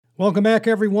Welcome back,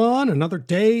 everyone. Another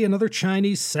day, another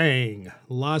Chinese saying.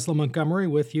 Laszlo Montgomery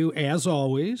with you, as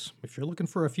always. If you're looking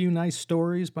for a few nice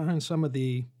stories behind some of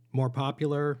the more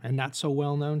popular and not so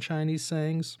well-known Chinese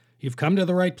sayings, you've come to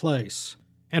the right place.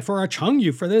 And for our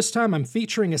Chengyu for this time, I'm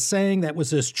featuring a saying that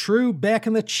was as true back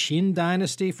in the Qin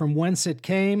dynasty from whence it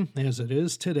came as it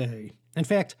is today. In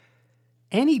fact,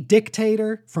 any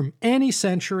dictator from any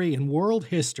century in world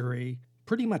history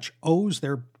pretty much owes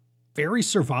their very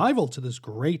survival to this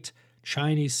great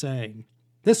Chinese saying.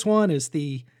 This one is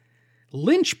the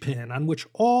linchpin on which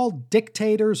all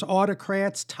dictators,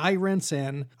 autocrats, tyrants,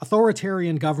 and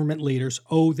authoritarian government leaders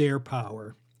owe their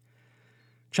power.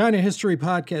 China History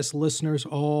Podcast listeners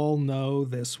all know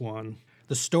this one.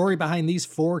 The story behind these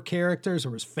four characters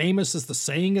are as famous as the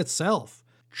saying itself.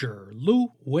 Zhi Lu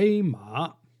Wei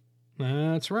Ma.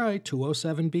 That's right,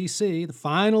 207 BC, the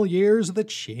final years of the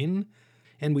Qin.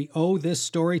 And we owe this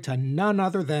story to none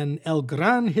other than El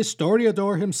Gran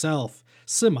Historiador himself,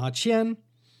 Sima Qian,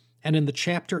 and in the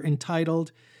chapter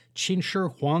entitled Qin Shi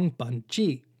Huang Ban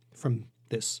Ji, from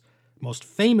this most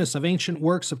famous of ancient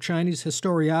works of Chinese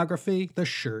historiography, the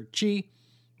Shi Ji,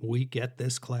 we get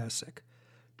this classic.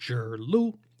 Zhi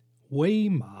Lu Wei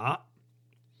Ma.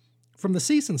 From the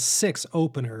season 6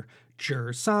 opener,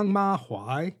 Zhi Sang Ma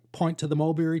Huai, point to the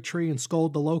mulberry tree and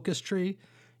scold the locust tree,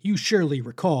 you surely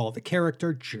recall the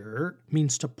character Zhi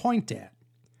means to point at.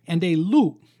 And a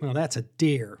Lu, well, that's a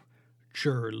dare.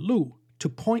 Zhi Lu, to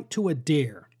point to a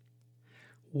dare.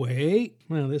 Wei,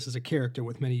 well, this is a character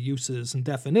with many uses and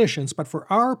definitions, but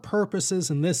for our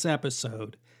purposes in this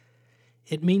episode,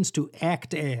 it means to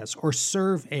act as, or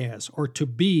serve as, or to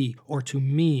be, or to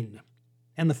mean.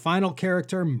 And the final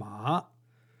character, Ma,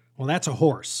 well, that's a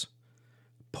horse.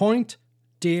 Point,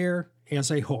 dare, as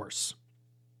a horse.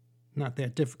 Not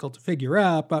that difficult to figure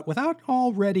out, but without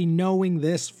already knowing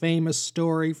this famous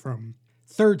story from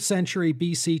 3rd century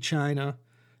BC China,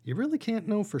 you really can't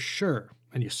know for sure,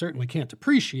 and you certainly can't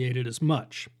appreciate it as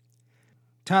much.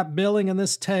 Top billing in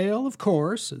this tale, of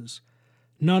course, is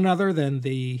none other than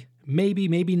the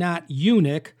maybe not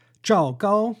eunuch Zhao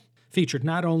Gao, featured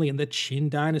not only in the Qin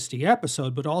Dynasty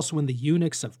episode, but also in the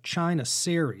Eunuchs of China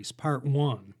series, part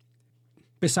 1.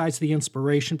 Besides the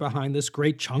inspiration behind this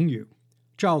great Chengyu,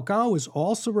 Zhao Gao is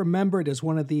also remembered as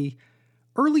one of the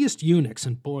earliest eunuchs,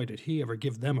 and boy, did he ever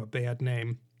give them a bad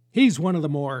name. He's one of the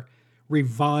more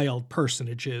reviled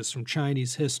personages from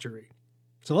Chinese history.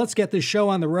 So let's get this show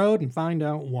on the road and find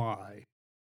out why.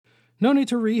 No need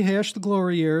to rehash the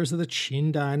glory years of the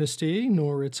Qin dynasty,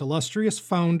 nor its illustrious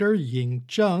founder, Ying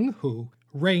Zheng, who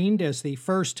reigned as the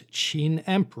first Qin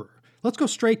emperor. Let's go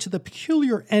straight to the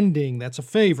peculiar ending that's a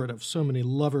favorite of so many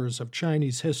lovers of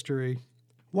Chinese history.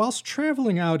 Whilst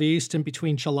traveling out east in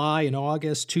between July and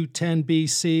August 210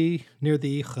 BC, near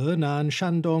the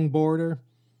Henan-Shandong border,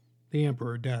 the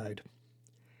emperor died.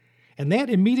 And that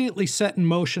immediately set in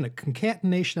motion a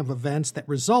concatenation of events that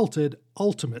resulted,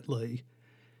 ultimately,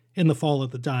 in the fall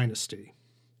of the dynasty.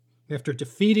 After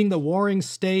defeating the warring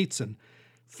states and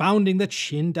founding the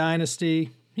Qin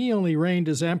dynasty, he only reigned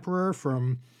as emperor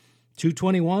from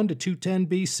 221 to 210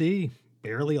 BC,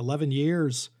 barely 11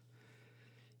 years.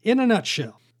 In a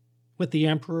nutshell, with the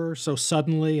emperor so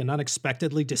suddenly and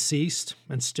unexpectedly deceased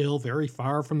and still very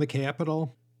far from the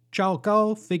capital, Zhao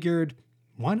Gao figured,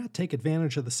 why not take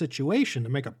advantage of the situation to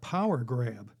make a power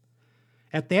grab?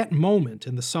 At that moment,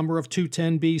 in the summer of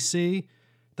 210 BC,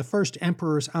 the first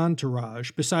emperor's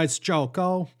entourage, besides Zhao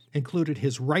Gao, included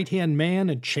his right-hand man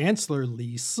and chancellor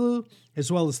Li Si,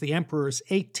 as well as the emperor's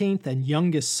 18th and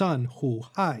youngest son, Hu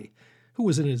Hai, who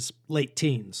was in his late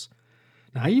teens.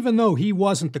 Now, even though he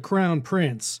wasn't the crown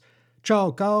prince,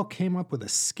 Zhao Gao came up with a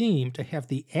scheme to have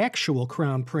the actual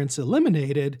crown prince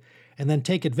eliminated and then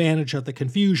take advantage of the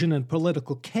confusion and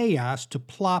political chaos to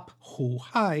plop Hu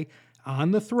Hai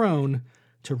on the throne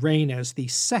to reign as the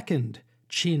second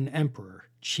Qin emperor,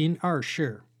 Qin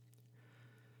Shi.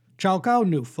 Zhao Gao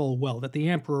knew full well that the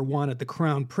emperor wanted the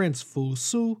crown prince Fu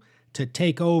Su to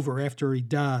take over after he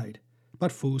died,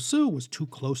 but Fu Su was too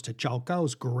close to Zhao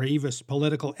Gao's gravest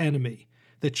political enemy,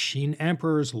 the Qin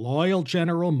emperor's loyal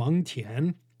general Meng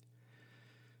Tian.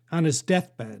 On his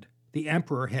deathbed, the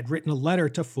emperor had written a letter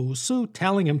to Fu Su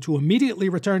telling him to immediately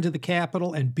return to the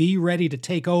capital and be ready to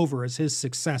take over as his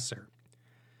successor.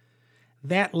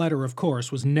 That letter, of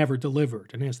course, was never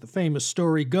delivered, and as the famous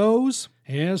story goes,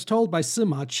 as told by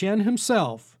Sima Qian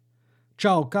himself,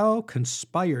 Zhao Gao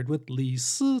conspired with Li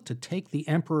Si to take the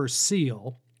emperor's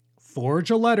seal,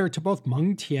 forge a letter to both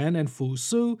Meng Tian and Fu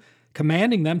Su,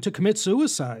 commanding them to commit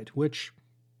suicide, which,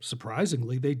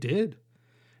 surprisingly, they did.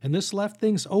 And this left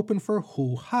things open for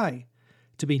Hu Hai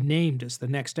to be named as the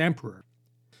next emperor.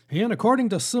 And according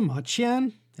to Sima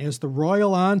Qian, as the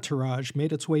royal entourage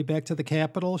made its way back to the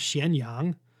capital,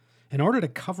 Xianyang, in order to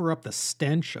cover up the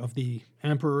stench of the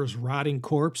emperor's rotting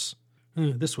corpse,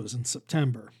 this was in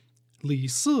September, Li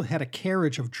Si had a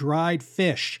carriage of dried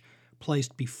fish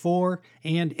placed before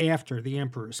and after the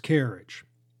emperor's carriage.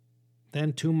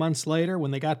 Then 2 months later,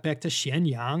 when they got back to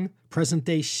Xianyang,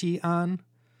 present-day Xi'an,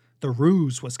 the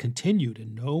ruse was continued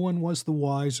and no one was the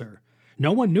wiser.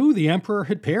 No one knew the emperor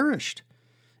had perished.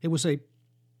 It was a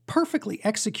perfectly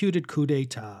executed coup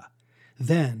d'etat.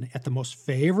 Then, at the most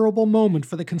favorable moment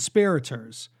for the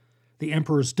conspirators, the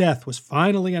emperor's death was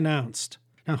finally announced.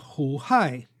 Now, Hu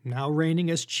Hai, now reigning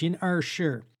as Qin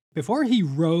Ershi, before he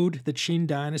rode the Qin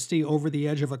dynasty over the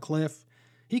edge of a cliff,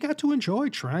 he got to enjoy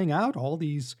trying out all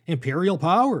these imperial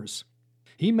powers.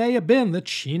 He may have been the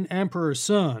Qin emperor's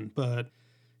son, but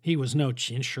he was no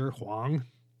Qin Shi Huang.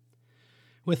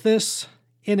 With this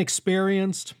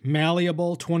inexperienced,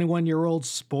 malleable 21-year-old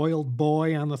spoiled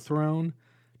boy on the throne,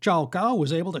 Zhao Gao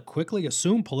was able to quickly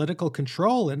assume political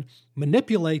control and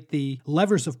manipulate the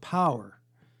levers of power.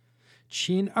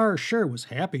 Qin Ershi was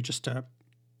happy just to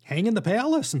hang in the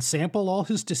palace and sample all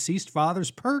his deceased father's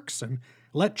perks and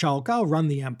let Zhao Gao run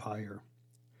the empire.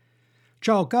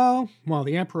 Zhao Gao, while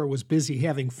the emperor was busy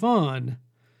having fun,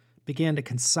 began to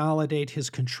consolidate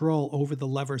his control over the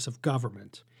levers of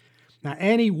government. Now,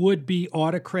 any would-be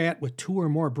autocrat with 2 or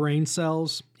more brain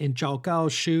cells in Zhao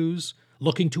Gao's shoes,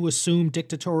 looking to assume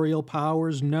dictatorial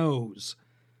powers, knows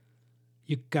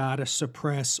you gotta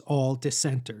suppress all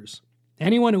dissenters.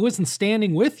 Anyone who isn't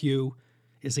standing with you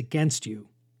is against you,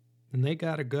 and they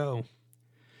gotta go.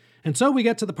 And so we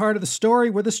get to the part of the story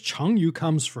where this Chengyu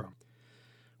comes from.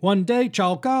 One day,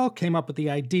 Zhao Gao came up with the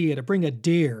idea to bring a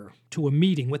deer to a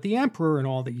meeting with the emperor and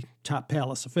all the top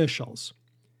palace officials.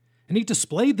 And he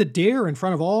displayed the deer in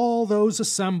front of all those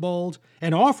assembled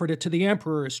and offered it to the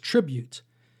emperor as tribute.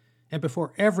 And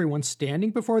before everyone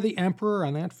standing before the emperor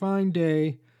on that fine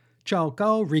day, Zhao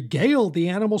Gao regaled the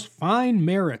animal's fine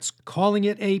merits, calling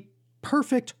it a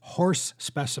perfect horse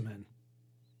specimen.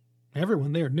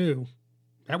 Everyone there knew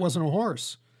that wasn't a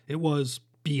horse. It was,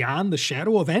 beyond the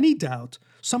shadow of any doubt,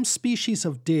 some species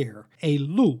of deer, a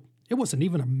lu. It wasn't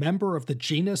even a member of the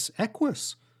genus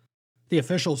Equus. The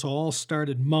officials all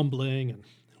started mumbling and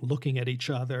looking at each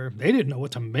other. They didn't know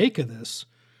what to make of this.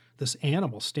 This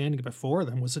animal standing before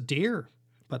them was a deer.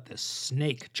 But this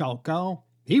snake, Zhao Gao,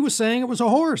 he was saying it was a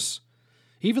horse.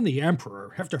 Even the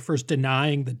emperor, after first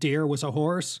denying the deer was a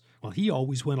horse, well, he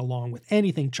always went along with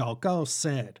anything Zhao Gao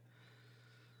said.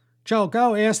 Zhao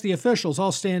Gao asked the officials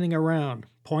all standing around,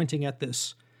 pointing at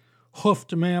this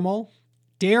hoofed mammal,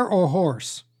 deer or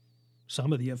horse?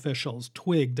 Some of the officials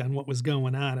twigged on what was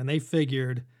going on, and they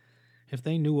figured if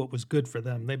they knew what was good for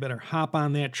them, they better hop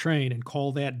on that train and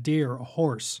call that deer a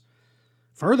horse.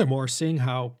 Furthermore, seeing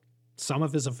how some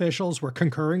of his officials were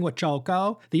concurring with Zhao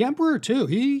Gao, the emperor too,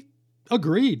 he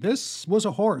agreed this was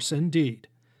a horse indeed.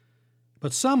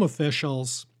 But some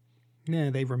officials,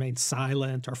 they remained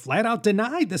silent or flat out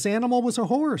denied this animal was a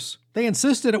horse. They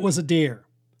insisted it was a deer.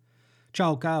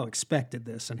 Zhao Gao expected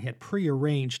this and had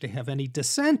prearranged to have any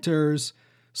dissenters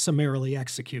summarily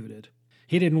executed.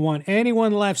 He didn't want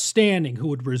anyone left standing who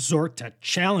would resort to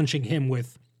challenging him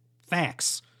with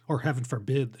facts, or heaven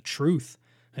forbid, the truth,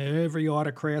 every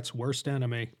autocrat's worst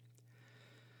enemy.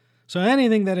 So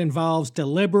anything that involves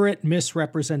deliberate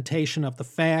misrepresentation of the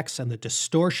facts and the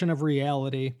distortion of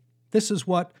reality, this is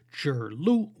what 指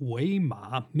鹿为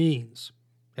马 means.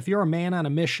 If you're a man on a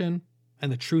mission,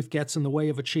 and the truth gets in the way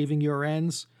of achieving your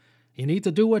ends, you need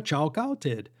to do what Zhao Gao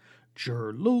did.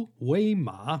 指鹿为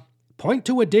马. Point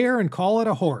to a deer and call it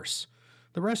a horse.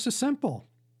 The rest is simple.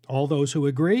 All those who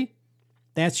agree,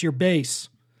 that's your base.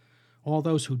 All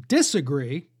those who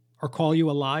disagree or call you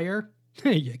a liar,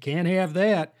 you can't have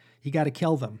that. You got to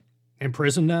kill them,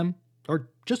 imprison them, or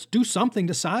just do something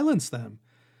to silence them.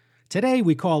 Today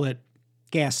we call it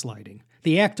gaslighting.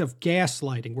 The act of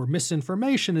gaslighting, where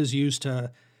misinformation is used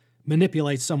to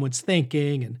manipulate someone's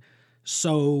thinking and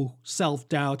sow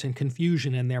self-doubt and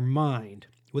confusion in their mind,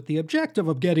 with the objective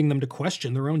of getting them to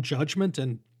question their own judgment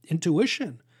and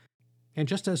intuition. And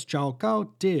just as Zhao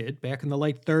Gao did back in the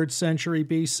late 3rd century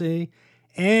BC,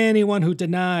 anyone who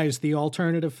denies the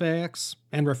alternative facts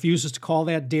and refuses to call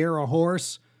that deer a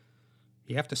horse,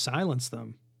 you have to silence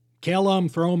them. Kill them,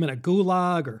 throw them in a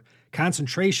gulag or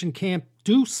concentration camp,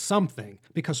 do something,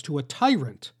 because to a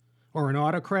tyrant or an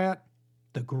autocrat,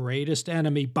 the greatest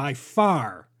enemy by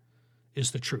far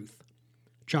is the truth.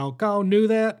 Zhao Gao knew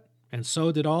that, and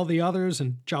so did all the others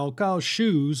in Zhao Gao's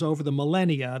shoes over the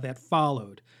millennia that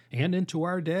followed, and into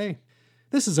our day.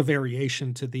 This is a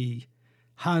variation to the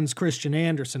Hans Christian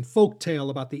Andersen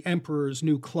folktale about the emperor's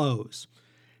new clothes.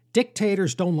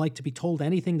 Dictators don't like to be told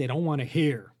anything they don't want to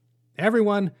hear.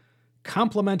 Everyone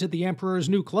complimented the emperor's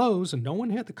new clothes, and no one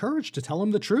had the courage to tell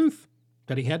him the truth,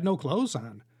 that he had no clothes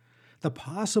on. The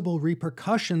possible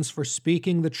repercussions for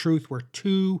speaking the truth were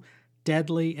too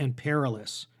deadly and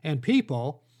perilous, and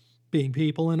people, being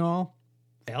people and all,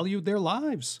 valued their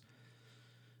lives.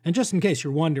 And just in case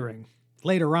you're wondering,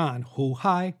 later on, Hu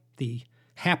Hai, the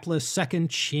hapless second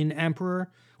Qin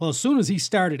emperor, well, as soon as he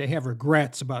started to have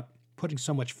regrets about putting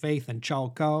so much faith in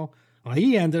Zhao Gao, well,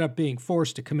 he ended up being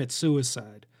forced to commit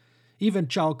suicide. Even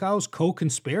Zhao Gao's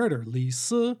co-conspirator, Li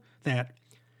Si, that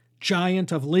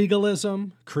giant of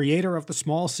legalism, creator of the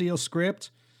small seal script,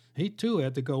 he too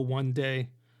had to go one day.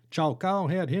 Zhao Gao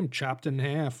had him chopped in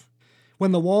half.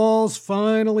 When the walls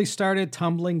finally started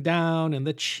tumbling down and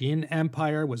the Qin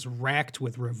Empire was racked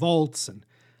with revolts and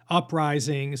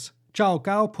uprisings, Zhao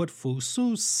Gao put Fu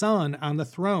Su's son on the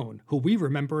throne, who we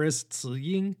remember as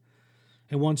Ziying.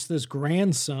 And once this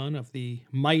grandson of the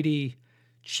mighty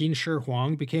Qin Shi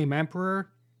Huang became emperor,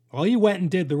 well, he went and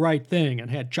did the right thing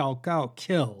and had Zhao Gao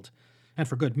killed. And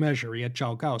for good measure, he had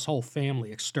Zhao Gao's whole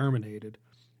family exterminated.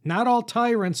 Not all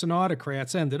tyrants and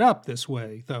autocrats ended up this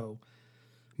way, though.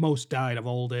 Most died of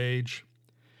old age.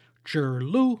 Zhi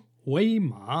Lu Wei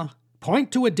Ma,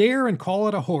 point to a deer and call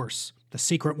it a horse, the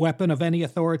secret weapon of any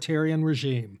authoritarian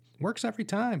regime. Works every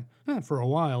time, for a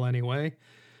while anyway.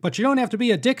 But you don't have to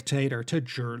be a dictator to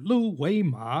Zhi Lu Wei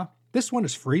Ma. This one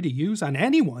is free to use on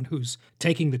anyone who's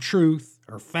taking the truth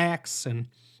or facts and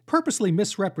purposely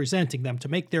misrepresenting them to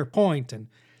make their point and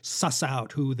suss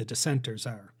out who the dissenters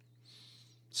are.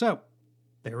 So,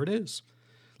 there it is.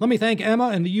 Let me thank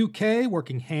Emma in the UK,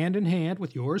 working hand in hand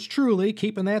with yours truly,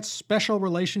 keeping that special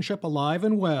relationship alive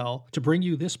and well to bring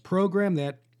you this program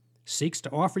that seeks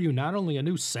to offer you not only a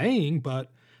new saying,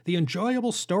 but the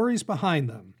enjoyable stories behind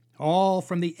them, all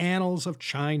from the annals of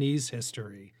Chinese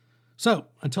history. So,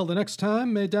 until the next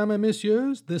time, mesdames et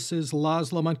messieurs, this is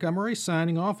Laszlo Montgomery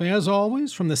signing off, as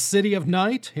always, from the City of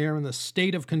Night, here in the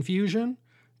State of Confusion.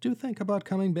 Do think about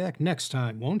coming back next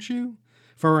time, won't you?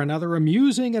 For another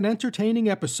amusing and entertaining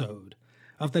episode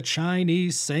of the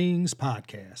Chinese Sayings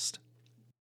Podcast.